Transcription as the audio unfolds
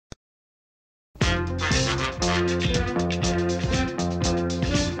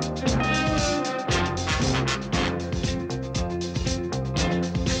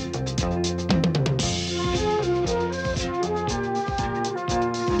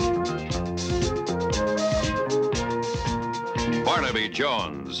Barnaby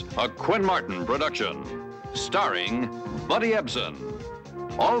Jones, a Quinn Martin production, starring Buddy Ebsen.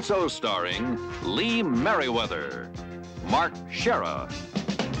 Also starring Lee Merriweather, Mark Shera.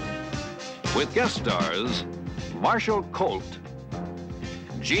 With guest stars Marshall Colt,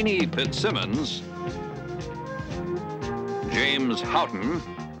 Jeannie Fitzsimmons, James Houghton,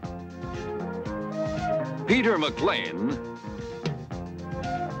 Peter McLean,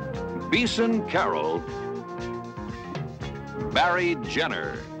 Beeson Carroll, Barry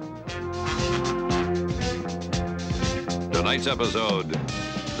Jenner. Tonight's episode,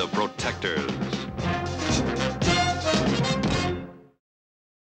 The Protectors.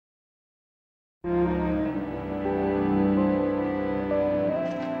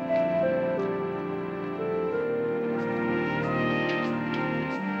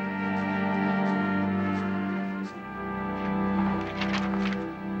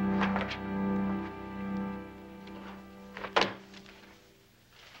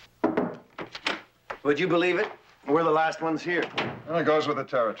 Would you believe it? We're the last ones here. Well, it goes with the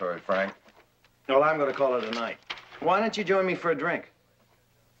territory, Frank. Well, I'm going to call it a night. Why don't you join me for a drink?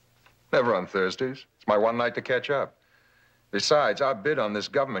 Never on Thursdays. It's my one night to catch up. Besides, our bid on this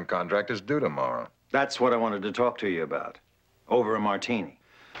government contract is due tomorrow. That's what I wanted to talk to you about. Over a martini.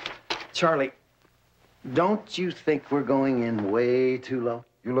 Charlie, don't you think we're going in way too low?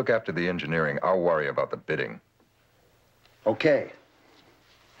 You look after the engineering. I'll worry about the bidding. Okay.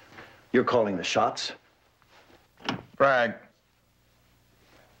 You're calling the shots? Frank.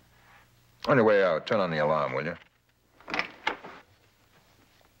 On your way out, turn on the alarm, will you?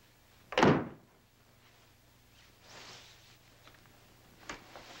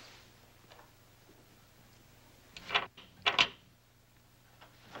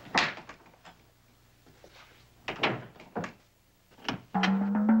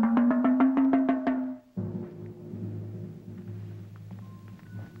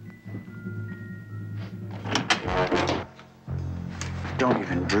 Don't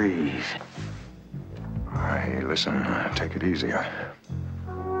even breathe. Hey, listen, take it easy.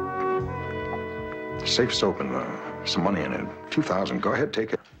 The safe's open. Some money in it. 2,000. Go ahead,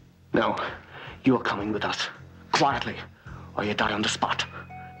 take it. No, you're coming with us. Quietly, or you die on the spot.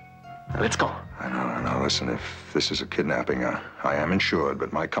 Now, let's go. I know. Listen, if this is a kidnapping, I am insured,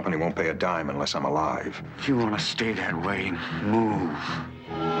 but my company won't pay a dime unless I'm alive. If you want to stay that way, move.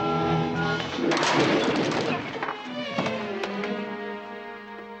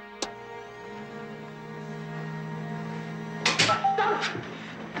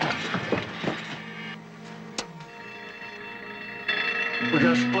 We're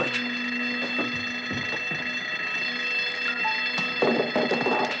gonna split.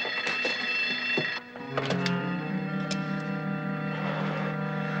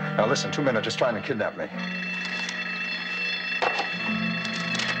 Now listen, 2 men are just trying to kidnap me.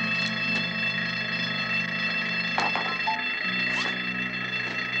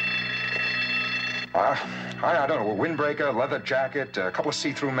 I don't know, a windbreaker, leather jacket, a couple of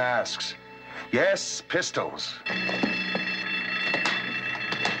see-through masks. Yes, pistols.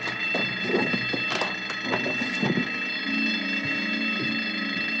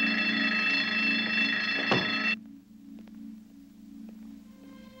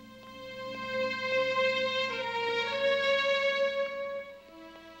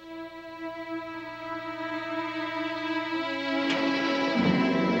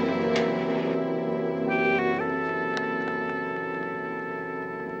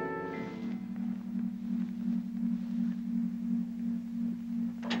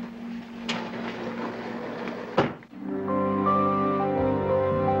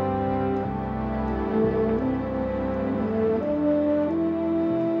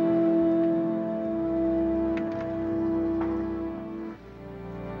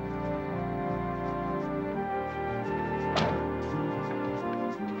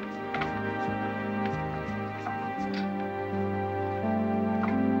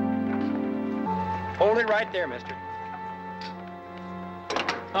 Hold it right there, mister.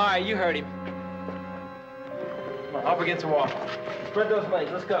 All right, you heard him. Come on, up against the wall. Spread those legs,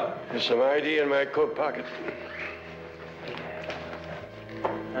 let's go. There's some ID in my coat pocket.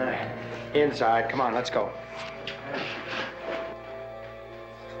 All right, inside, come on, let's go.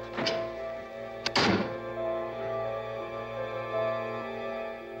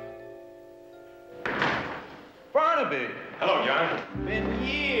 Barnaby! Hello, John. Been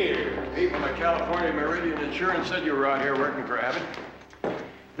years. People at California Meridian Insurance said you were out here working for Abbott.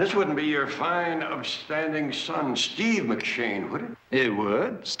 This wouldn't be your fine, upstanding son, Steve McShane, would it? It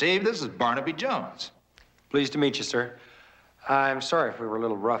would. Steve, this is Barnaby Jones. Pleased to meet you, sir. I'm sorry if we were a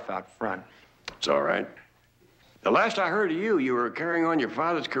little rough out front. It's all right. The last I heard of you, you were carrying on your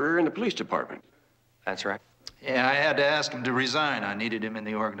father's career in the police department. That's right. Yeah, I had to ask him to resign. I needed him in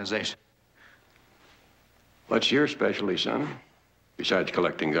the organization. What's your specialty, son? Besides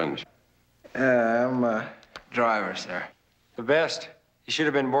collecting guns. I'm a driver, sir. The best. You should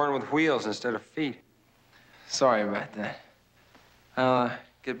have been born with wheels instead of feet. Sorry about that. I'll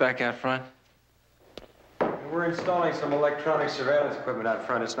get back out front. We're installing some electronic surveillance equipment out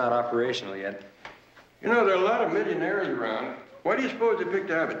front. It's not operational yet. You know, there are a lot of millionaires around. Why do you suppose they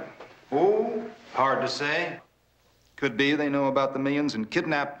picked Abbott? Oh, hard to say. Could be they know about the millions in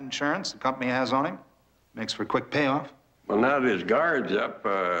kidnap insurance the company has on him. Makes for a quick payoff. Well, now that his guard's up,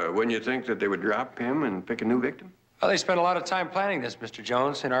 wouldn't you think that they would drop him and pick a new victim? Well, they spent a lot of time planning this, Mr.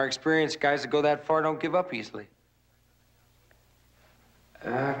 Jones. In our experience, guys that go that far don't give up easily.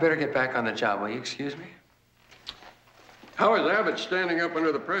 I better get back on the job. Will you excuse me? How is Abbott standing up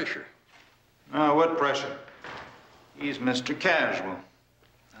under the pressure? What pressure? He's Mr. Casual.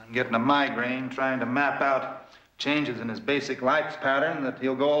 I'm getting a migraine trying to map out changes in his basic life pattern that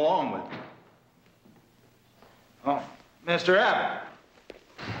he'll go along with. Oh, Mr. Abbott.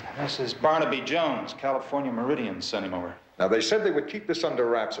 This is Barnaby Jones, California Meridian, sent him over. Now, they said they would keep this under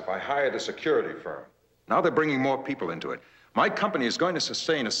wraps if I hired a security firm. Now they're bringing more people into it. My company is going to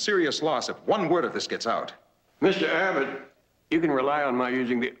sustain a serious loss if one word of this gets out. Mr. Abbott, you can rely on my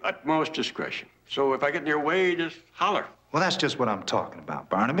using the utmost discretion. So if I get in your way, just holler. Well, that's just what I'm talking about,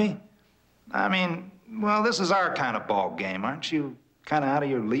 Barnaby. I mean, well, this is our kind of ball game. Aren't you kind of out of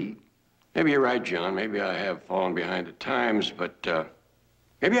your league? Maybe you're right, John. Maybe I have fallen behind the times, but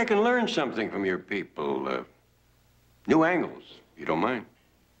maybe I can learn something from your people. New angles, if you don't mind.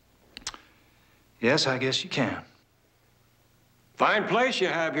 Yes, I guess you can. Fine place you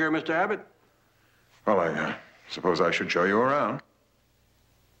have here, Mr. Abbott. Well, I suppose I should show you around.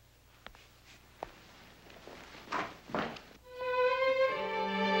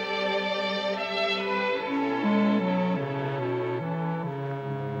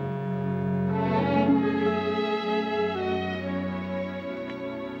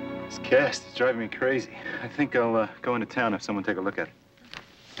 This cast is driving me crazy. I think I'll go into town if someone take a look at it.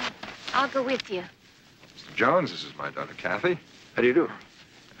 I'll go with you. Mr. Jones, this is my daughter, Kathy. How do you do?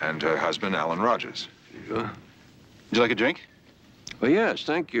 And her husband, Alan Rogers. Sure. Would you like a drink? Well, yes,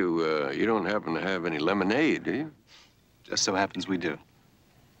 thank you. You don't happen to have any lemonade, do you? Just so happens we do.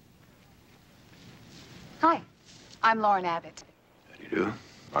 Hi, I'm Lauren Abbott. How do you do?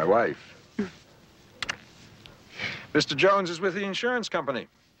 My wife. Mr. Jones is with the insurance company.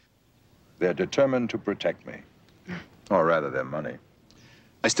 They're determined to protect me. Or rather, their money.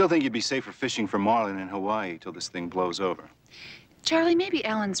 I still think you'd be safer fishing for marlin in Hawaii till this thing blows over. Charlie, maybe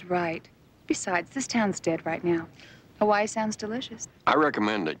Alan's right. Besides, this town's dead right now. Hawaii sounds delicious. I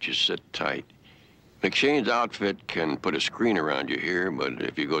recommend that you sit tight. McShane's outfit can put a screen around you here, but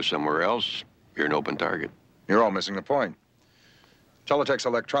if you go somewhere else, you're an open target. You're all missing the point. Teletex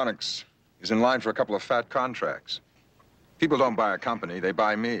Electronics is in line for a couple of fat contracts. People don't buy a company, they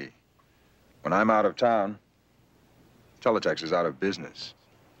buy me. When I'm out of town, Teletex is out of business.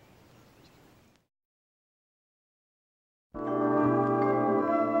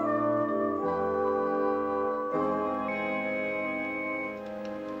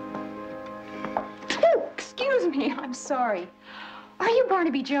 Oh, excuse me, I'm sorry. Are you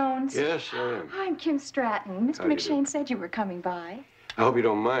Barnaby Jones? Yes, I am. I'm Kim Stratton. Mr. How do you McShane do? said you were coming by. I hope you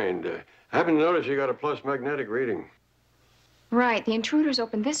don't mind. I happen to notice you got a plus magnetic reading. Right, the intruders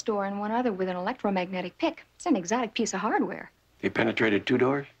opened this door and one other with an electromagnetic pick. It's an exotic piece of hardware. They penetrated 2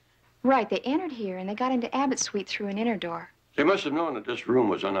 doors? Right, they entered here and they got into Abbott's suite through an inner door. They must have known that this room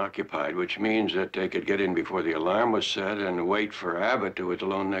was unoccupied, which means that they could get in before the alarm was set and wait for Abbott, who was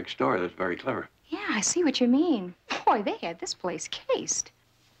alone next door. That's very clever. Yeah, I see what you mean. Boy, they had this place cased.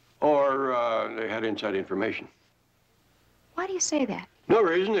 Or they had inside information. Why do you say that? No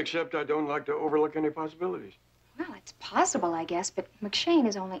reason, except I don't like to overlook any possibilities. Well, it's possible, I guess, but McShane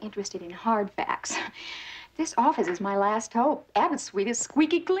is only interested in hard facts. This office is my last hope. Abbott's suite is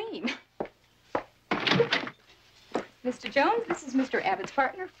squeaky clean. Mr. Jones, this is Mr. Abbott's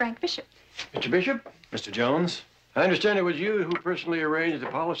partner, Frank Bishop. Mr. Bishop? Mr. Jones? I understand it was you who personally arranged the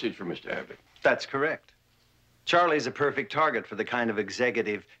policies for Mr. Abbott. That's correct. Charlie's a perfect target for the kind of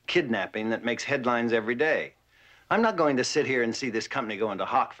executive kidnapping that makes headlines every day. I'm not going to sit here and see this company go into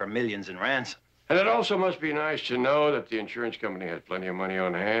hock for millions in ransom. And it also must be nice to know that the insurance company has plenty of money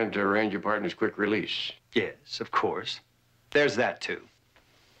on hand to arrange your partner's quick release. Yes, of course. There's that, too.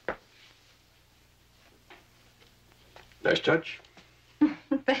 Nice touch.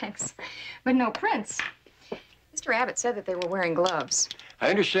 Thanks. But no prints. Mr. Abbott said that they were wearing gloves. I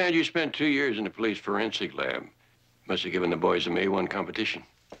understand you spent 2 years in the police forensic lab. Must have given the boys a May 1 competition.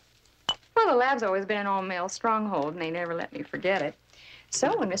 Well, the lab's always been an all-male stronghold, and they never let me forget it.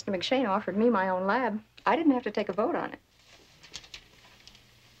 So when Mr. McShane offered me my own lab, I didn't have to take a vote on it.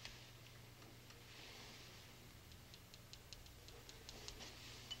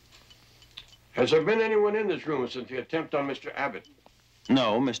 Has there been anyone in this room since the attempt on Mr. Abbott?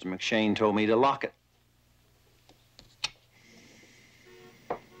 No, Mr. McShane told me to lock it.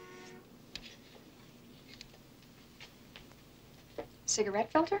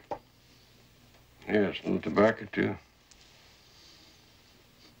 Cigarette filter? Yes, a little tobacco, too.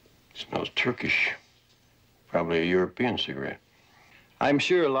 Smells Turkish. Probably a European cigarette. I'm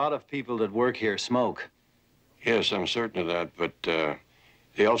sure a lot of people that work here smoke. Yes, I'm certain of that, but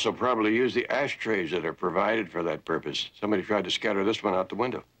they also probably use the ashtrays that are provided for that purpose. Somebody tried to scatter this one out the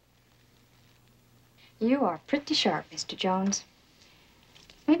window. You are pretty sharp, Mr. Jones.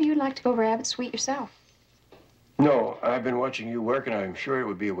 Maybe you'd like to go over Abbott's suite yourself. No, I've been watching you work, and I'm sure it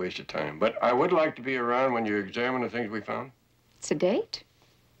would be a waste of time. But I would like to be around when you examine the things we found. It's a date.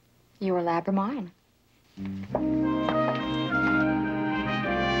 Your lab or mine.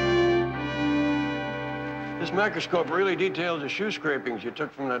 This microscope really details the shoe scrapings you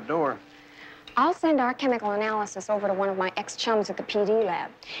took from that door. I'll send our chemical analysis over to one of my ex-chums at the PD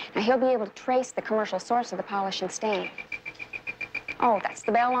lab. Now, he'll be able to trace the commercial source of the polish and stain. Oh, that's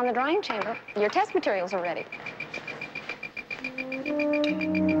the bell on the drying chamber. Your test materials are ready.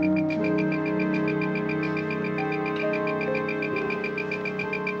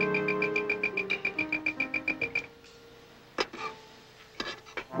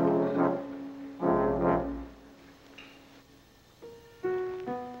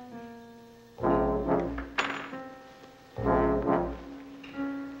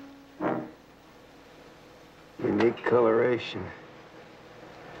 Unique coloration.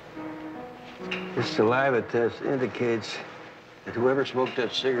 This saliva test indicates that whoever smoked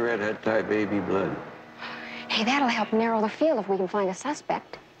that cigarette had type AB blood. Hey, that'll help narrow the field if we can find a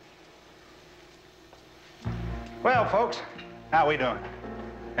suspect. Well, folks, how we doing?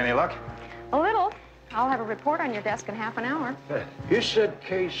 Any luck? A little. I'll have a report on your desk in half an hour. You said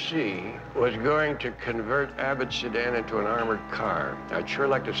KC was going to convert Abbott's sedan into an armored car. I'd sure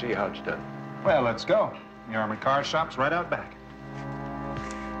like to see how it's done. Well, let's go. The armored car shop's right out back.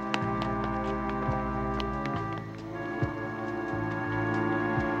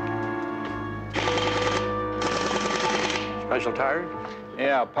 Special tires?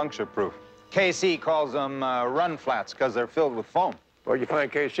 Yeah, puncture-proof. KC calls them run flats because they're filled with foam. Where'd you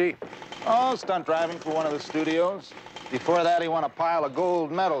find KC? Oh, stunt driving for one of the studios. Before that, he won a pile of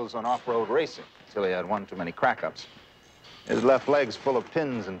gold medals on off-road racing until he had one too many crack-ups. His left leg's full of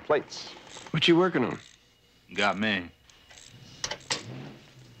pins and plates. What you working on? Got me.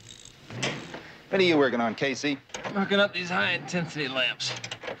 What are you working on, Casey? Working up these high-intensity lamps.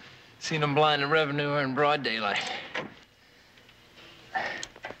 Seen them blind the revenue in broad daylight.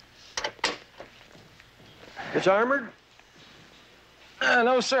 It's armored?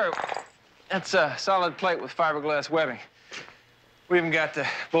 No, sir. That's a solid plate with fiberglass webbing. We even got the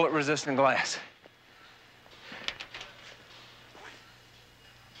bullet-resistant glass.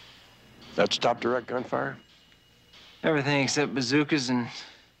 That stop direct gunfire? Everything except bazookas and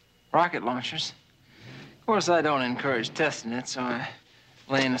rocket launchers. Of course, I don't encourage testing it, so I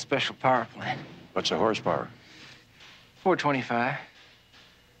lay in a special power plant. What's the horsepower? 425.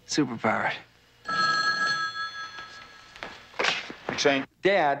 Superpowered. McShane?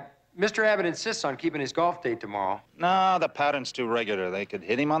 Dad, Mr. Abbott insists on keeping his golf date tomorrow. No, the pattern's too regular. They could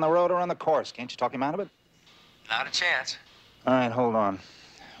hit him on the road or on the course. Can't you talk him out of it? Not a chance. All right, hold on.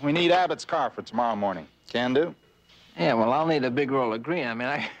 We need Abbott's car for tomorrow morning. Can do? Yeah, well, I'll need a big roll of green. I mean,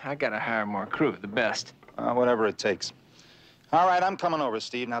 I gotta hire more crew, the best. Whatever it takes. All right, I'm coming over,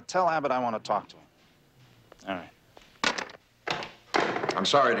 Steve. Now tell Abbott I want to talk to him. All right. I'm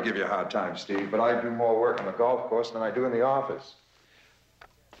sorry to give you a hard time, Steve, but I do more work on the golf course than I do in the office.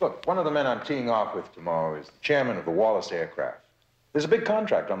 Look, one of the men I'm teeing off with tomorrow is the chairman of the Wallace Aircraft. There's a big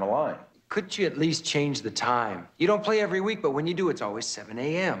contract on the line. Couldn't you at least change the time? You don't play every week, but when you do, it's always 7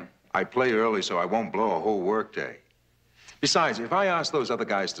 a.m. I play early so I won't blow a whole workday. Besides, if I ask those other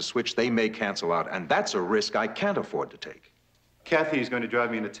guys to switch, they may cancel out, and that's a risk I can't afford to take. Kathy's going to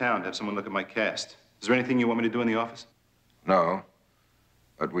drive me into town to have someone look at my cast. Is there anything you want me to do in the office? No.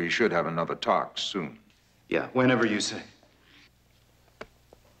 But we should have another talk soon. Yeah, whenever you say.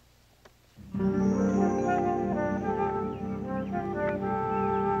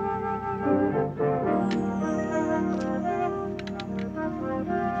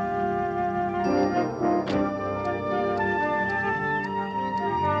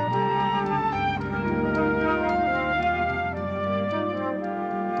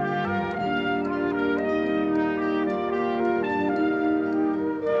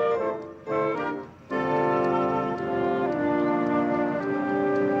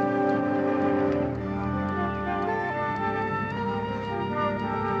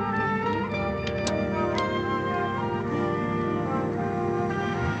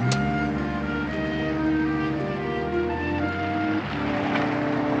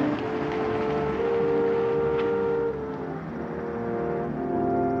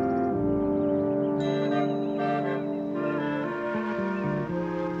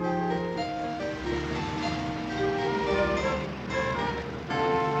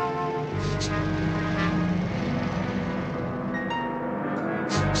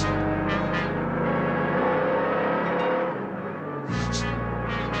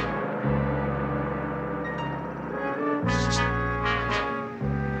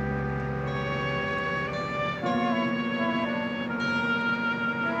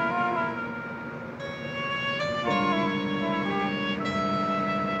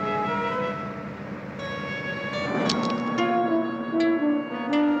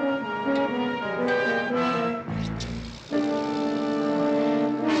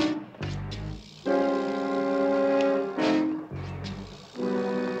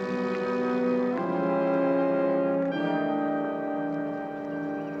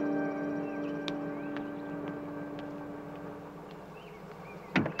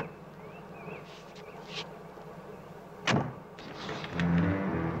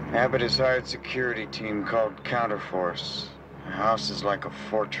 Abbott has hired security team called Counterforce. The house is like a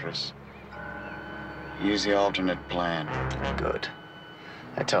fortress. Use the alternate plan. Good.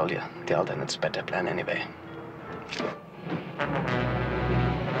 I told you, the alternate's better plan anyway.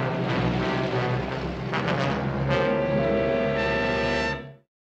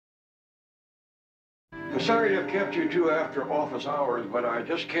 I'm sorry to have kept you two after office hours, but I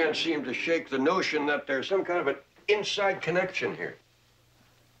just can't seem to shake the notion that there's some kind of an inside connection here.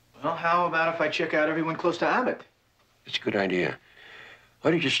 Well, how about if I check out everyone close to Abbott? It's a good idea. Why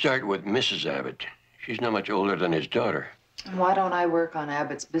don't you start with Mrs. Abbott? She's not much older than his daughter. And why don't I work on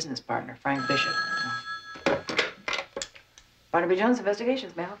Abbott's business partner, Frank Bishop? Barnaby Jones,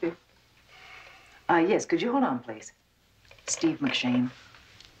 Investigations. May I help you? Yes, could you hold on, please? Steve McShane.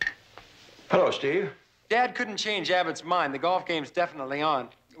 Hello, Steve. Dad couldn't change Abbott's mind. The golf game's definitely on.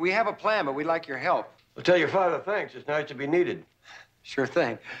 We have a plan, but we'd like your help. Well, tell your father thanks. It's nice to be needed. Sure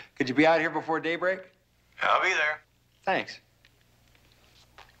thing. Could you be out here before daybreak? I'll be there. Thanks.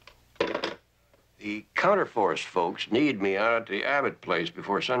 The Counterforce folks need me out at the Abbott place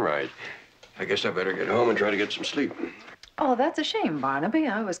before sunrise. I guess I better get home and try to get some sleep. Oh, that's a shame, Barnaby.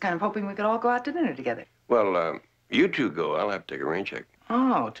 I was kind of hoping we could all go out to dinner together. Well, you two go. I'll have to take a rain check.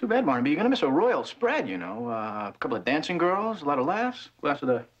 Oh, too bad, Barnaby. You're gonna miss a royal spread, you know. A couple of dancing girls, a lot of laughs, glass of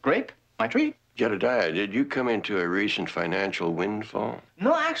the grape, my treat. Jedediah, did you come into a recent financial windfall?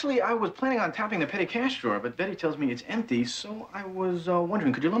 No, actually, I was planning on tapping the petty cash drawer, but Betty tells me it's empty, so I was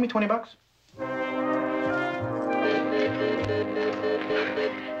wondering, could you loan me 20 bucks?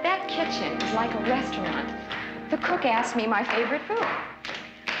 That kitchen is like a restaurant. The cook asked me my favorite food.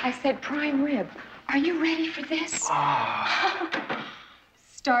 I said prime rib. Are you ready for this?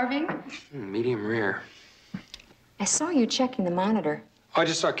 Starving? Medium rare. I saw you checking the monitor. Oh, I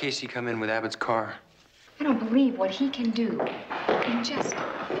just saw Casey come in with Abbott's car. I don't believe what he can do in just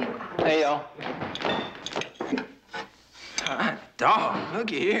a few hours. Hey, y'all. Hot dog,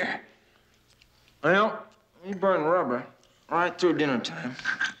 looky here. Well, we burn rubber right through dinner time,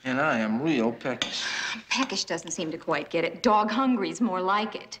 and I am real peckish. Peckish doesn't seem to quite get it. Dog hungry's more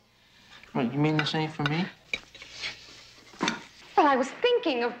like it. What, you mean this ain't for me? Well, I was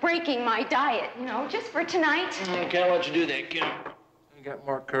thinking of breaking my diet, you know, just for tonight. I can't let you do that, kid. I got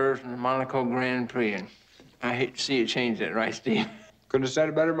more curves than the Monaco Grand Prix, and I hate to see you change that, right, Steve? Couldn't have said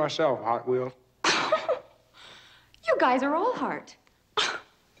it better myself, Hot Wheels. You guys are all heart.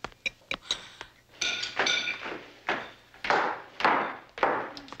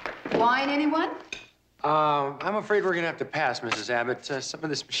 Wine, anyone? I'm afraid we're gonna have to pass, Mrs. Abbott. Some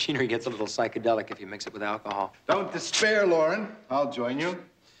of this machinery gets a little psychedelic if you mix it with alcohol. Don't despair, Lauren. I'll join you.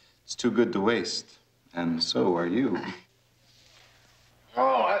 It's too good to waste. And so are you.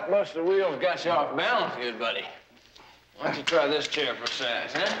 Oh, that busted wheel's got you off balance, good buddy. Why don't you try this chair for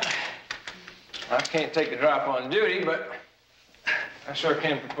size, huh? I can't take a drop on duty, but I sure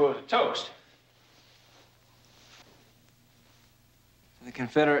can propose a toast. To the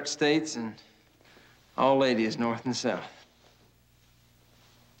Confederate States and all ladies north and south.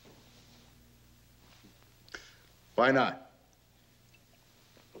 Why not?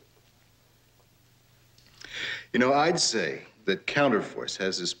 You know, I'd say that Counterforce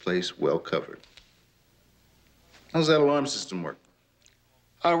has this place well covered. How's that alarm system work?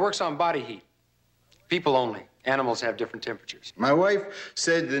 It works on body heat. People only. Animals have different temperatures. My wife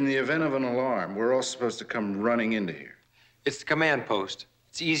said that in the event of an alarm, we're all supposed to come running into here. It's the command post.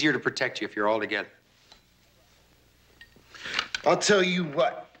 It's easier to protect you if you're all together. I'll tell you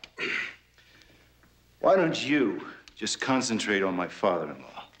what. Why don't you just concentrate on my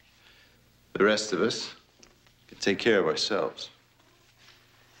father-in-law? The rest of us can take care of ourselves.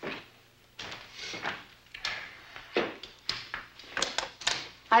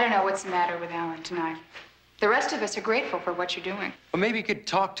 I don't know what's the matter with Alan tonight. The rest of us are grateful for what you're doing. Well, maybe you could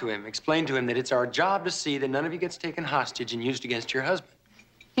talk to him, explain to him that it's our job to see that none of you gets taken hostage and used against your husband.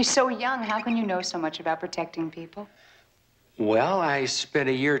 You're so young. How can you know so much about protecting people? Well, I spent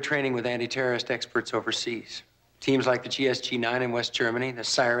a year training with anti-terrorist experts overseas. Teams like the GSG-9 in West Germany, the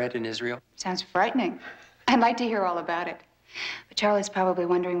Siret in Israel. Sounds frightening. I'd like to hear all about it. But Charlie's probably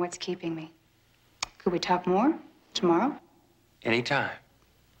wondering what's keeping me. Could we talk more tomorrow? Anytime.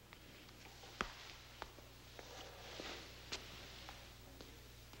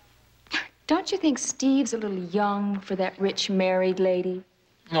 Don't you think Steve's a little young for that rich married lady?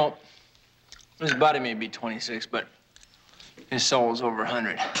 No. His body may be 26, but his soul's over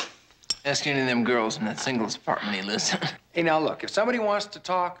 100. Ask any of them girls in that singles apartment he lives in. Hey, now look, if somebody wants to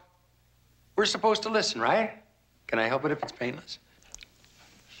talk, we're supposed to listen, right? Can I help it if it's painless?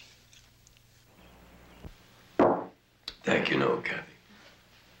 Thank you, no, Kathy.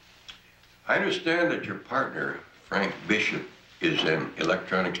 I understand that your partner, Frank Bishop, is an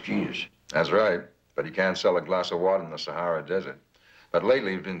electronics genius. That's right, but he can't sell a glass of water in the Sahara Desert. But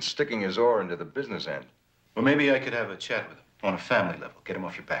lately, he's been sticking his oar into the business end. Well, maybe I could have a chat with him on a family level, get him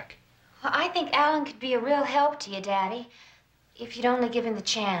off your back. Well, I think Alan could be a real help to you, Daddy, if you'd only give him the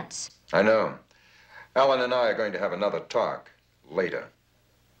chance. I know. Alan and I are going to have another talk later.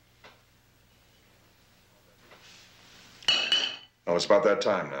 Well, it's about that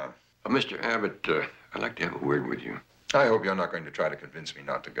time now. Mr. Abbott, I'd like to have a word with you. I hope you're not going to try to convince me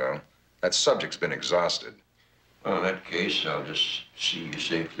not to go. That subject's been exhausted. Well, in that case, I'll just see you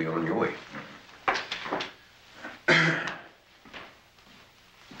safely on your way. I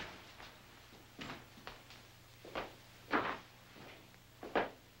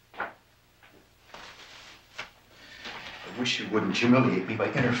wish you wouldn't humiliate me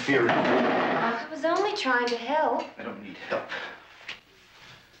by interfering. I was only trying to help. I don't need help.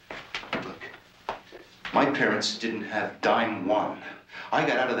 Look, my parents didn't have dime one. I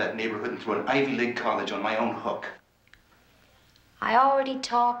got out of that neighborhood and through an Ivy League college on my own hook. I already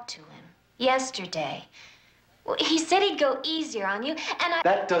talked to him yesterday. Well, he said he'd go easier on you, and I...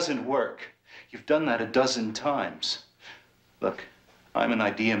 That doesn't work. You've done that a dozen times. Look, I'm an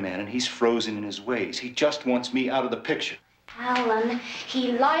idea man, and he's frozen in his ways. He just wants me out of the picture. Alan,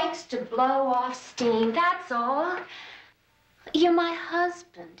 he likes to blow off steam, that's all. You're my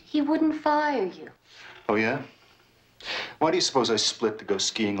husband. He wouldn't fire you. Oh, yeah? Why do you suppose I split to go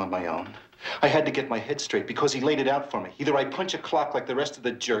skiing on my own? I had to get my head straight because he laid it out for me. Either I punch a clock like the rest of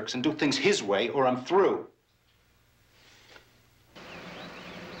the jerks and do things his way, or I'm through.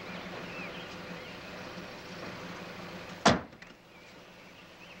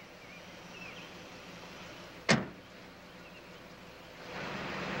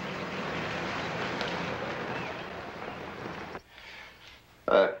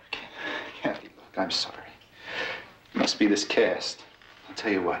 Kathy, look, I'm sorry. It must be this cast. I'll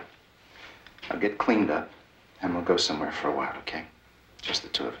tell you what. I'll get cleaned up, and we'll go somewhere for a while, okay? Just the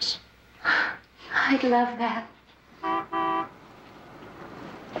two of us. I'd love that.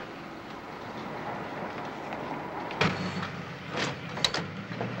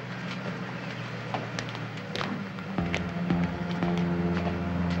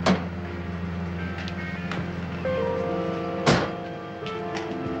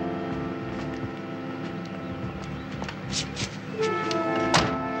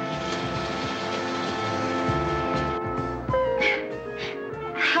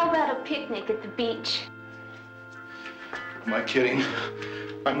 At the beach. Am I kidding?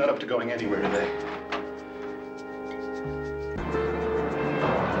 I'm not up to going anywhere today.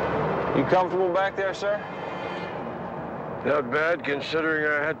 You comfortable back there, sir? Not bad,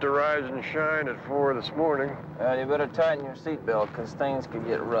 considering I had to rise and shine at 4 this morning. Well, you better tighten your seatbelt, because things could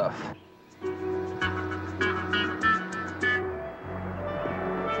get rough.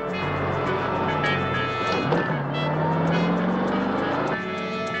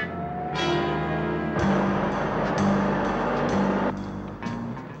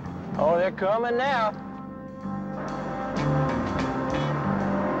 Oh, they're coming now.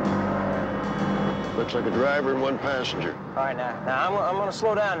 Looks like a driver and 1 passenger. All right, now I'm gonna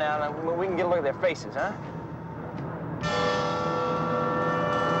slow down now. We can get a look at their faces, huh?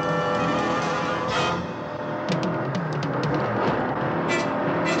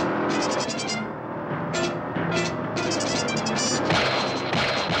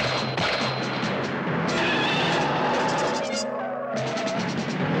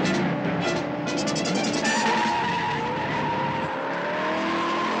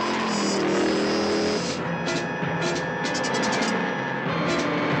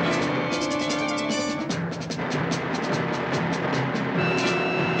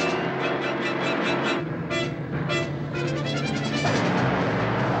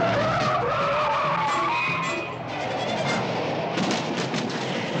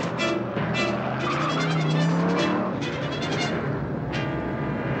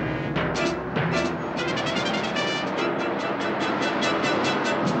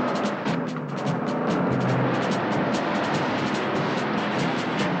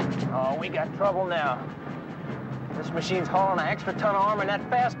 Trouble now. This machine's hauling an extra ton of armor, and that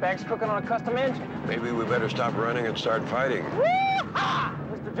fastback's cooking on a custom engine. Maybe we better stop running and start fighting. Woo-ha!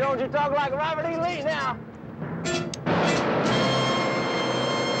 Mr. Jones, you talk like Robert E. Lee now.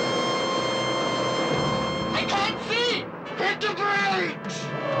 I can't see! Hit the brakes!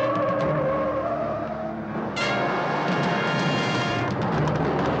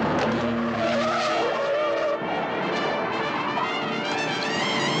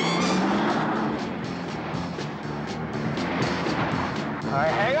 All right,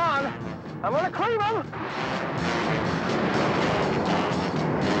 hang on. I'm gonna cream him.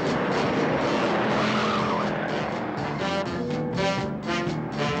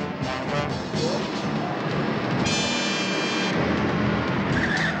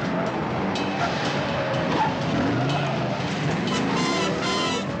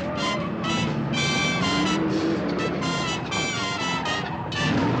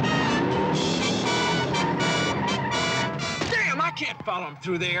 Follow him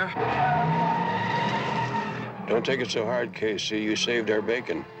through there. Don't take it so hard, Casey. You saved our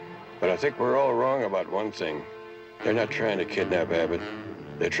bacon. But I think we're all wrong about one thing. They're not trying to kidnap Abbott.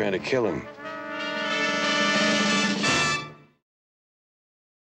 They're trying to kill him.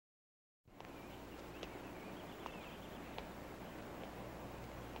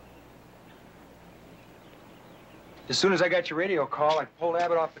 As soon as I got your radio call, I pulled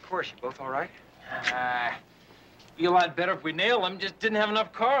Abbott off the course. You both all right? Be a lot better if we nail him. Just didn't have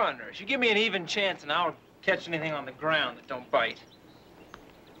enough car under us. You give me an even chance, and I'll catch anything on the ground that don't bite.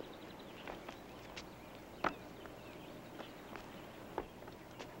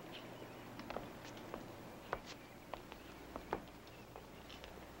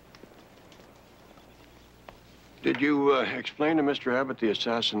 Did you explain to Mr. Abbott the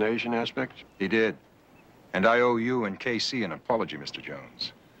assassination aspect? He did. And I owe you and KC an apology, Mr.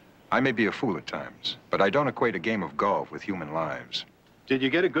 Jones. I may be a fool at times, but I don't equate a game of golf with human lives. Did you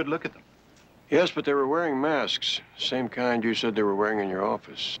get a good look at them? Yes, but they were wearing masks. Same kind you said they were wearing in your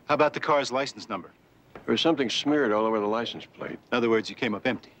office. How about the car's license number? There was something smeared all over the license plate. In other words, you came up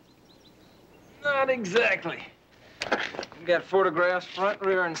empty. Not exactly. We got photographs front,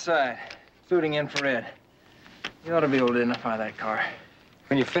 rear, and side, including infrared. You ought to be able to identify that car.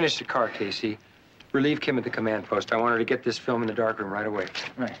 When you finish the car, Casey, relieve Kim at the command post. I want her to get this film in the darkroom right away.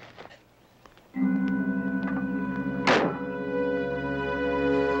 Right.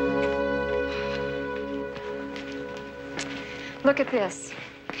 Look at this.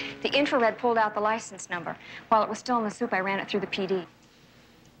 The infrared pulled out the license number. While it was still in the soup, I ran it through the PD.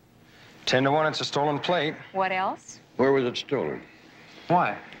 10 to 1, it's a stolen plate. What else? Where was it stolen?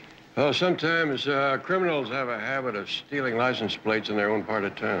 Why? Sometimes criminals have a habit of stealing license plates in their own part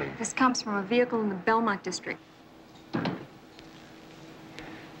of town. This comes from a vehicle in the Belmont district.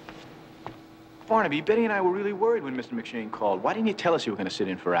 Barnaby, Betty and I were really worried when Mr. McShane called. Why didn't you tell us you were going to sit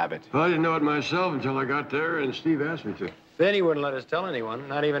in for Abbott? Well, I didn't know it myself until I got there, and Steve asked me to. Vinnie wouldn't let us tell anyone,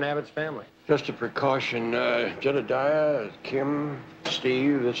 not even Abbott's family. Just a precaution. Jedediah, Kim,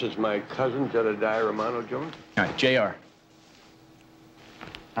 Steve, this is my cousin, Jedediah Romano Jones. All right, JR.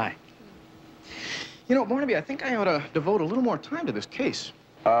 Hi. You know, Barnaby, I think I ought to devote a little more time to this case.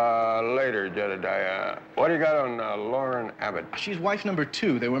 Later, Jedediah. What do you got on Lauren Abbott? She's wife number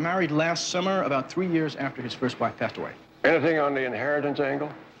 2. They were married last summer, about 3 years after his first wife passed away. Anything on the inheritance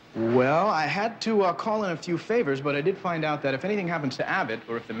angle? Well, I had to call in a few favors, but I did find out that if anything happens to Abbott,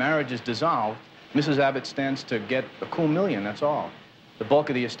 or if the marriage is dissolved, Mrs. Abbott stands to get a cool $1 million, that's all. The bulk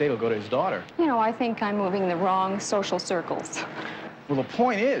of the estate will go to his daughter. You know, I think I'm moving in the wrong social circles. Well, the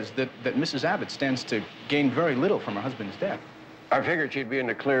point is that Mrs. Abbott stands to gain very little from her husband's death. I figured she'd be in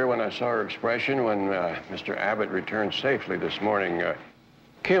the clear when I saw her expression when Mr. Abbott returned safely this morning.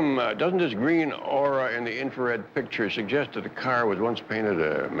 Kim, doesn't this green aura in the infrared picture suggest that the car was once painted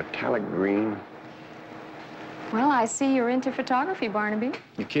a metallic green? Well, I see you're into photography, Barnaby.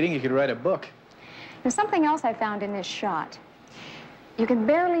 You're kidding? You could write a book. There's something else I found in this shot. You can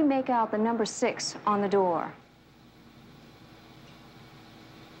barely make out the number 6 on the door.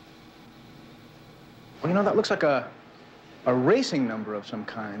 Well, you know, that looks like a racing number of some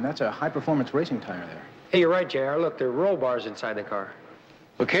kind. That's a high-performance racing tire there. Hey, you're right, JR. Look, there are roll bars inside the car.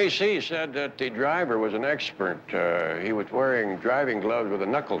 Well, KC said that the driver was an expert. He was wearing driving gloves with the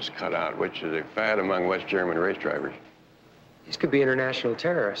knuckles cut out, which is a fad among West German race drivers. These could be international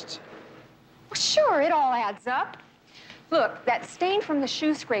terrorists. Well, sure, it all adds up. Look, that stain from the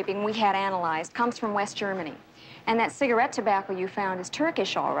shoe scraping we had analyzed comes from West Germany. And that cigarette tobacco you found is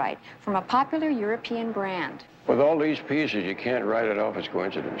Turkish, all right, from a popular European brand. With all these pieces, you can't write it off as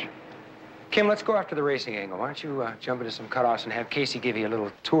coincidence. Kim, let's go after the racing angle. Why don't you jump into some cutoffs and have Casey give you a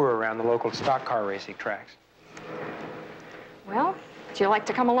little tour around the local stock car racing tracks? Well, would you like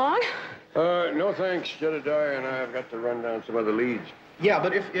to come along? No thanks. Jedediah and I have got to run down some other leads. Yeah,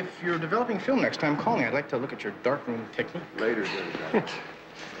 but if you're developing film next time, call me. I'd like to look at your darkroom technique. Later, Jedediah.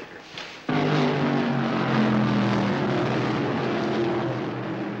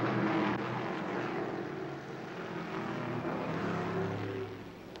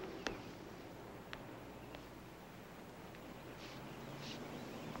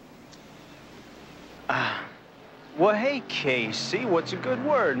 Well, hey, Casey, what's a good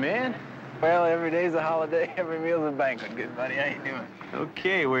word, man? Well, every day's a holiday, every meal's a banquet. Good buddy, how you doing?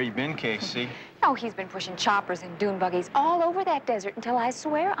 Okay, where you been, Casey? Oh, he's been pushing choppers and dune buggies all over that desert until I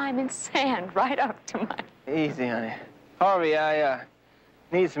swear I'm in sand right up to my... Easy, honey. Harvey, I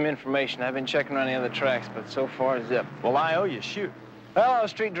need some information. I've been checking around the other tracks, but so far, zip. Well, I owe you. Shoot. Well, I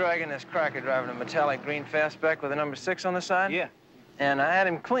was street dragging this cracker driving a metallic green fastback with a number 6 on the side. Yeah. And I had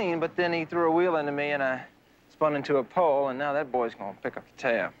him clean, but then he threw a wheel into me, and I spun into a pole, and now that boy's gonna pick up the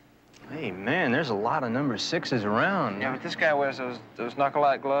tab. Hey, man, there's a lot of number 6s around. Yeah, but this guy wears those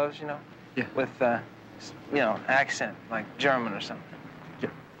knuckle-out gloves, you know? Yeah. With, you know, accent, like German or something. Yeah.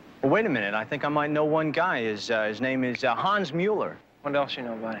 Well, wait a minute. I think I might know one guy. His name is Hans Mueller. What else you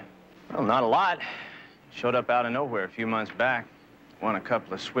know about him? Well, not a lot. Showed up out of nowhere a few months back. Won a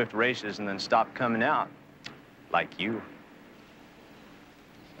couple of swift races and then stopped coming out. Like you.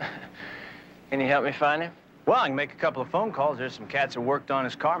 Can you help me find him? Well, I can make a couple of phone calls. There's some cats that worked on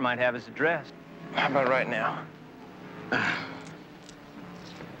his car, might have his address. How about right now?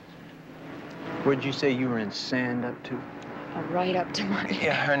 Where'd you say you were in sand up to? Right up to my...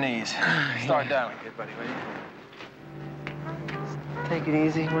 Yeah, her knees. Start dialing, good buddy, will you? Take it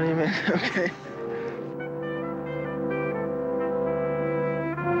easy. What do you mean? Okay.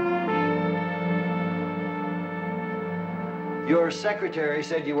 Your secretary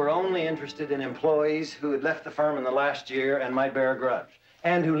said you were only interested in employees who had left the firm in the last year and might bear a grudge,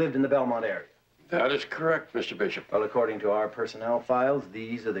 and who lived in the Belmont area. That is correct, Mr. Bishop. Well, according to our personnel files,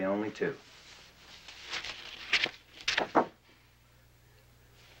 these are the only 2.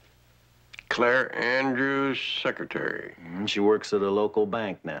 Claire Andrews, secretary. She works at a local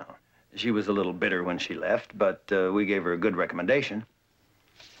bank now. She was a little bitter when she left, but we gave her a good recommendation.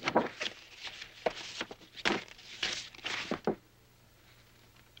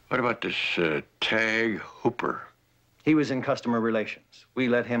 What about this Tag Hooper? He was in customer relations. We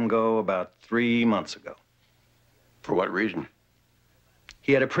let him go about 3 months ago. For what reason?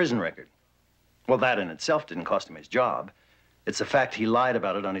 He had a prison record. Well, that in itself didn't cost him his job. It's the fact he lied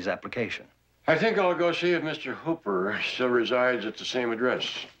about it on his application. I think I'll go see if Mr. Hooper still resides at the same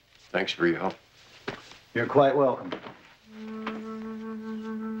address. Thanks for your help. You're quite welcome.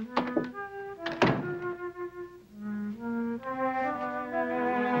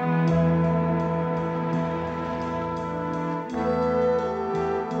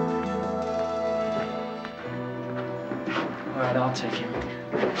 All right, I'll take him.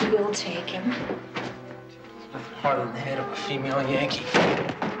 We'll take him. Nothing harder than the head of a female Yankee.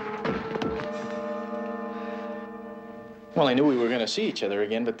 Well, I knew we were going to see each other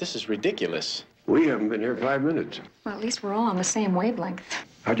again, but this is ridiculous. We haven't been here 5 minutes. Well, at least we're all on the same wavelength.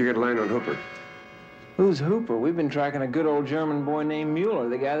 How'd you get a line on Hooper? Who's Hooper? We've been tracking a good old German boy named Mueller,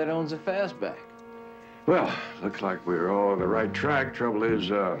 the guy that owns the fastback. Well, looks like we're all on the right track. Trouble is,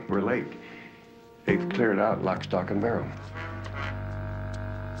 we're late. They've cleared out lock, stock, and barrel.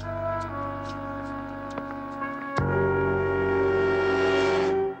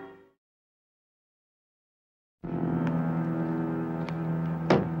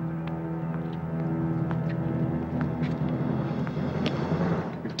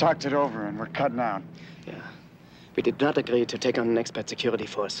 We've talked it over and we're cutting out. Yeah. We did not agree to take on an expert security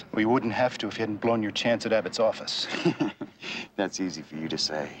force. We wouldn't have to if you hadn't blown your chance at Abbott's office. That's easy for you to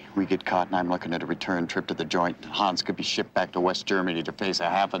say. We get caught and I'm looking at a return trip to the joint. Hans could be shipped back to West Germany to face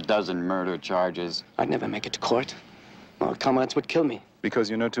half a dozen murder charges. I'd never make it to court. My comrades would kill me. Because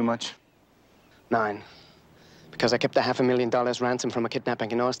you know too much? 9. Because I kept the $500,000 ransom from a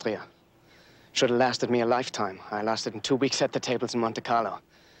kidnapping in Austria. Should have lasted me a lifetime. I lost it in 2 weeks at the tables in Monte Carlo.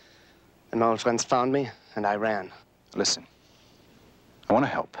 And my old friends found me, and I ran. Listen, I want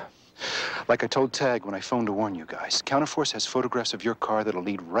to help. Like I told Tag when I phoned to warn you guys, Counterforce has photographs of your car that'll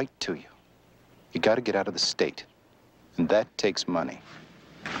lead right to you. You got to get out of the state, and that takes money.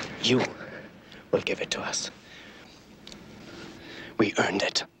 You will give it to us. We earned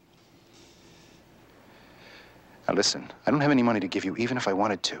it. Now listen, I don't have any money to give you, even if I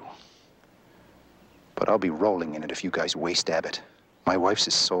wanted to. But I'll be rolling in it if you guys waste Abbott. My wife's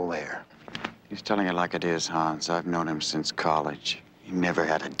his sole heir. He's telling it like it is, Hans. I've known him since college. He never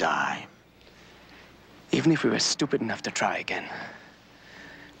had a dime. Even if we were stupid enough to try again,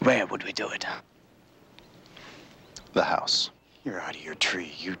 where would we do it? The house. You're out of your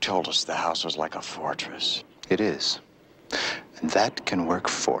tree. You told us the house was like a fortress. It is. And that can work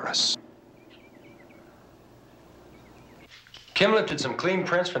for us. Kim lifted some clean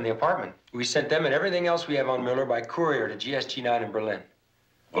prints from the apartment. We sent them and everything else we have on Mueller by courier to GSG-9 in Berlin.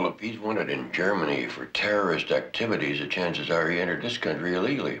 Well, if he's wanted in Germany for terrorist activities, the chances are he entered this country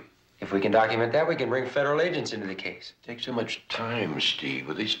illegally. If we can document that, we can bring federal agents into the case. It takes so much time, Steve.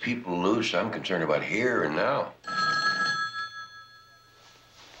 With these people loose, I'm concerned about here and now.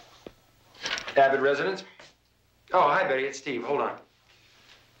 Abbott residence? Oh, hi, Betty. It's Steve. Hold on.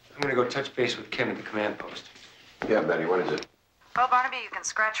 I'm gonna go touch base with Kim at the command post. Yeah, Betty, what is it? Well, Barnaby, you can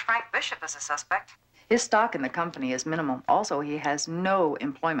scratch Frank Bishop as a suspect. His stock in the company is minimal. Also, he has no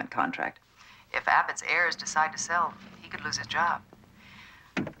employment contract. If Abbott's heirs decide to sell, he could lose his job.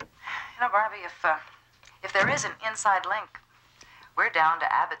 You know, Barnaby, if there is an inside link, we're down to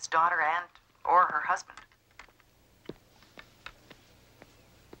Abbott's daughter or her husband.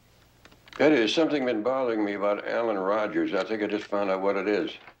 Betty, there's something been bothering me about Alan Rogers. I think I just found out what it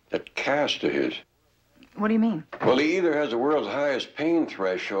is. That cast of his. What do you mean? Well, he either has the world's highest pain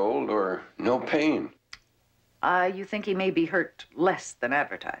threshold or no pain. You think he may be hurt less than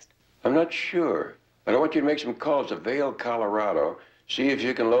advertised? I'm not sure, but I want you to make some calls to Vail, Colorado, see if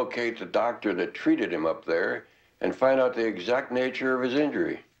you can locate the doctor that treated him up there, and find out the exact nature of his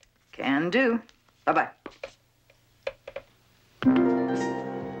injury. Can do. Bye-bye.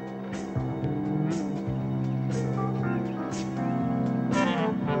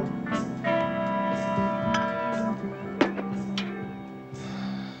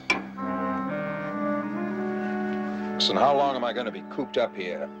 Listen, how long am I going to be cooped up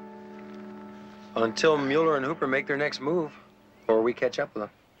here? Until Mueller and Hooper make their next move, or we catch up with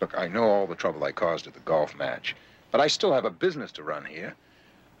them. Look, I know all the trouble I caused at the golf match, but I still have a business to run here.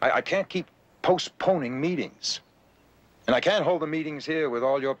 I can't keep postponing meetings. And I can't hold the meetings here with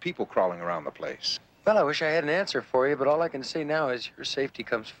all your people crawling around the place. Well, I wish I had an answer for you, but all I can say now is your safety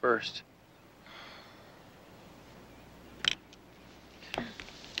comes first.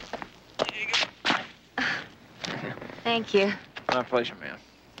 Thank you. My pleasure, ma'am.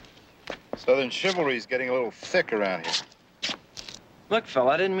 Southern chivalry's getting a little thick around here. Look,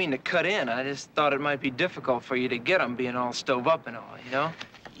 fella, I didn't mean to cut in. I just thought it might be difficult for you to get them being all stove up and all, you know?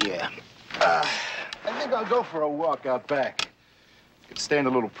 Yeah. I think I'll go for a walk out back. Could stand a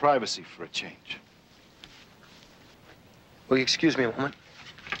little privacy for a change. Will you excuse me a moment?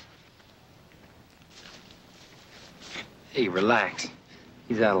 Hey, relax.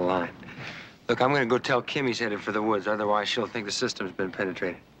 He's out of line. Look, I'm gonna go tell Kim he's headed for the woods, otherwise she'll think the system's been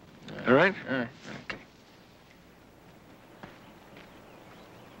penetrated. All right? All right. Okay.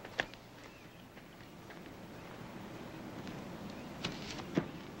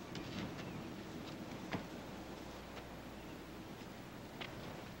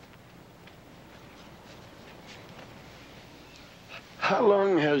 How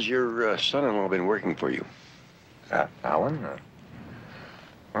long has your son-in-law been working for you? Alan?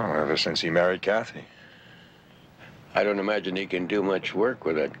 Well, ever since he married Kathy. I don't imagine he can do much work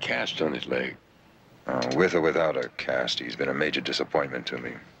with that cast on his leg. With or without a cast, he's been a major disappointment to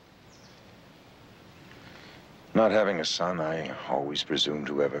me. Not having a son, I always presumed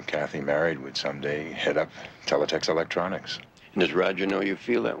whoever Kathy married would someday head up Teletex Electronics. And does Roger know you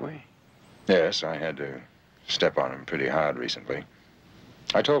feel that way? Yes, I had to step on him pretty hard recently.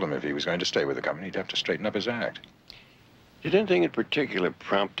 I told him if he was going to stay with the company, he'd have to straighten up his act. Did anything in particular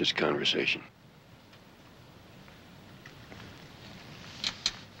prompt this conversation?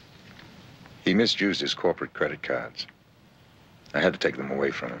 He misused his corporate credit cards. I had to take them away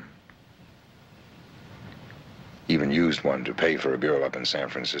from him. Even used one to pay for a girl up in San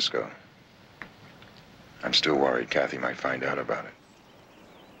Francisco. I'm still worried Kathy might find out about it.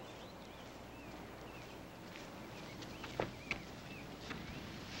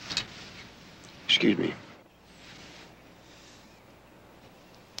 Excuse me.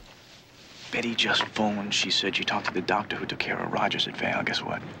 Betty just phoned. She said she talked to the doctor who took care of Rogers at Vail. Guess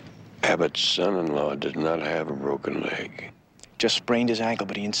what? Abbott's son-in-law does not have a broken leg. Just sprained his ankle,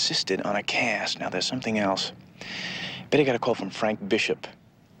 but he insisted on a cast. Now, there's something else. Betty got a call from Frank Bishop.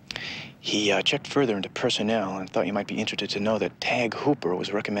 He checked further into personnel and thought you might be interested to know that Tag Hooper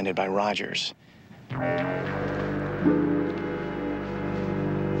was recommended by Rogers.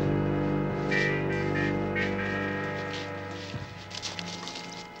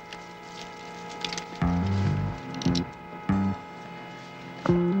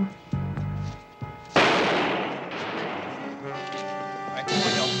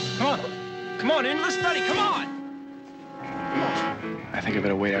 Come on, in the study, come on! I think I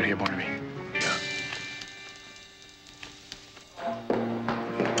better wait out here, Barnaby.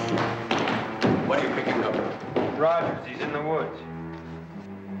 What are you picking up? Rogers, he's in the woods.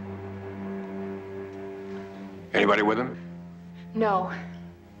 Anybody with him? No.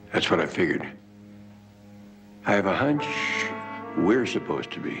 That's what I figured. I have a hunch we're supposed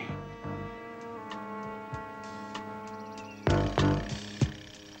to be.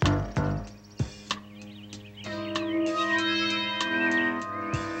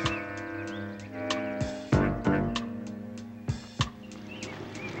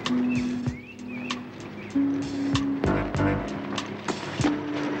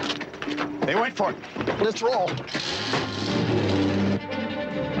 Hey, wait for it. Let's roll.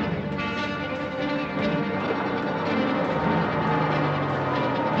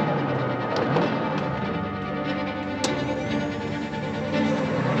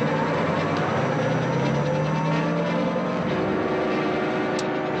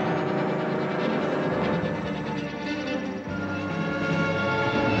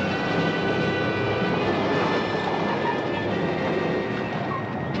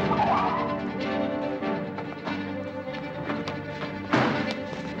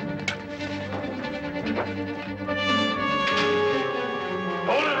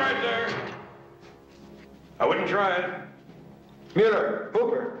 I wouldn't try it. Mueller,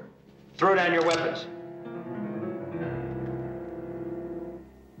 Hooper, throw down your weapons.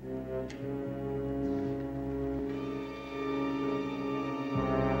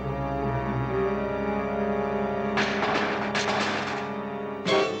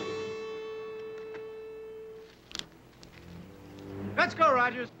 Let's go,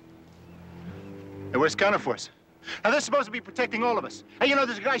 Rogers. Hey, where's Counterforce? Now, they're supposed to be protecting all of us. Hey, you know,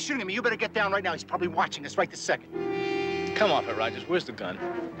 there's a guy shooting at me. You better get down right now. He's probably watching us right this second. Come off it, Rogers. Where's the gun?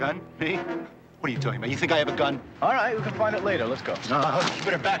 Gun? Me? What are you talking about? You think I have a gun? All right, we can find it later. Let's go. No, you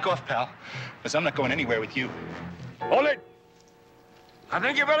better back off, pal. Because I'm not going anywhere with you. Hold it! I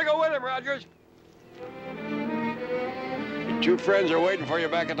think you better go with him, Rogers. Your two friends are waiting for you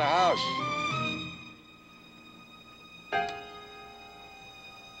back at the house.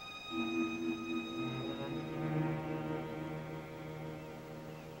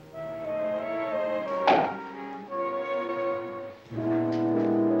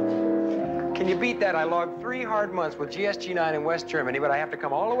 Can you beat that? I logged 3 hard months with GSG-9 in West Germany, but I have to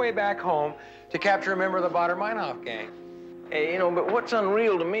come all the way back home to capture a member of the Baader-Meinhof gang. Hey, you know, but what's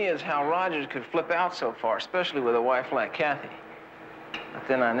unreal to me is how Rogers could flip out so far, especially with a wife like Kathy. But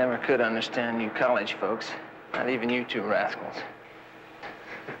then I never could understand you college folks, not even you two rascals.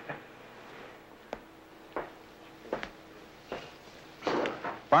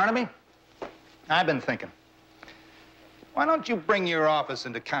 Barnaby, I've been thinking. Why don't you bring your office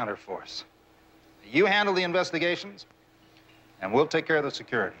into Counterforce? You handle the investigations, and we'll take care of the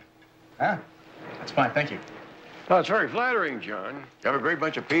security. Huh? That's fine, thank you. Well, it's very flattering, John. You have a great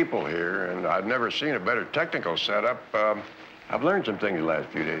bunch of people here, and I've never seen a better technical setup. I've learned some things the last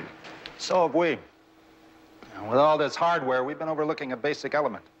few days. So have we. And with all this hardware, we've been overlooking a basic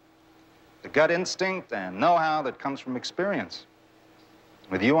element. The gut instinct and know-how that comes from experience.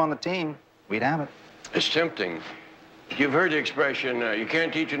 With you on the team, we'd have it. It's tempting. You've heard the expression, you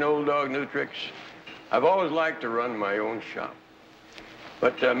can't teach an old dog new tricks. I've always liked to run my own shop.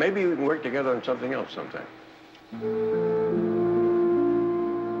 But maybe we can work together on something else sometime.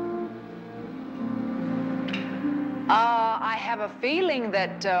 I have a feeling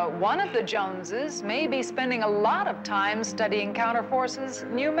that one of the Joneses may be spending a lot of time studying Counterforce's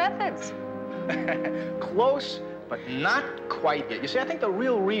new methods. Close, but not quite yet. You see, I think the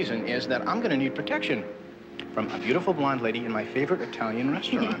real reason is that I'm going to need protection from a beautiful blonde lady in my favorite Italian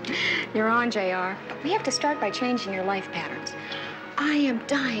restaurant. You're on, JR. But we have to start by changing your life patterns. I am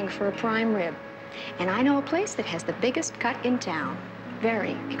dying for a prime rib. And I know a place that has the biggest cut in town.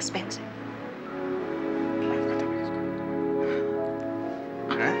 Very expensive.